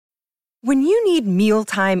When you need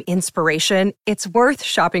mealtime inspiration, it's worth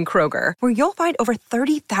shopping Kroger, where you'll find over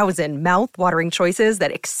 30,000 mouth-watering choices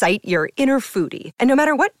that excite your inner foodie. And no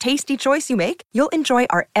matter what tasty choice you make, you'll enjoy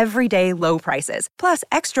our everyday low prices, plus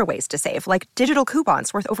extra ways to save, like digital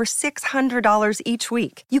coupons worth over $600 each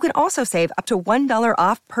week. You can also save up to $1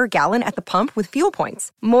 off per gallon at the pump with fuel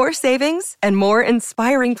points. More savings and more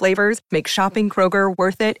inspiring flavors make shopping Kroger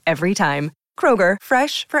worth it every time. Kroger,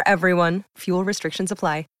 fresh for everyone. Fuel restrictions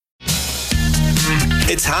apply.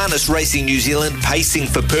 It's Harness Racing New Zealand Pacing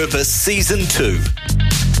for Purpose Season 2.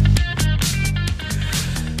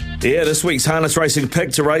 Yeah, this week's Harness Racing pick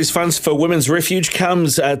to raise funds for Women's Refuge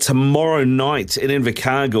comes tomorrow night in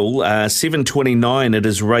Invercargill, 7:29. It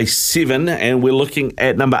is race 7, and we're looking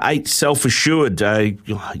at number 8, Self Assured.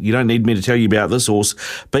 You don't need me to tell you about this horse.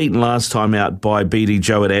 Beaten last time out by BD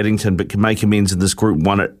Joe at Addington, but can make amends in this Group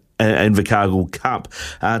 1 at Invercargill Cup.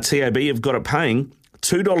 TAB have got it paying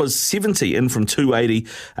 $2.70 in from $2.80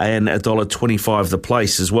 and $1.25 the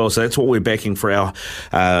place as well. So that's what we're backing for our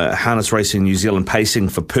Harness Racing New Zealand Pacing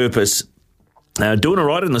for Purpose. Doing all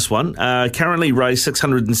right in this one. Currently raised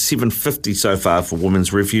 $607.50 so far for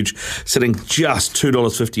Women's Refuge, sitting just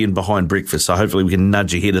 $2.50 in behind Breakfast. So hopefully we can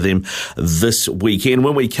nudge ahead of them this weekend.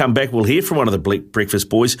 When we come back, we'll hear from one of the Breakfast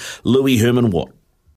boys, Louis Herman Watt.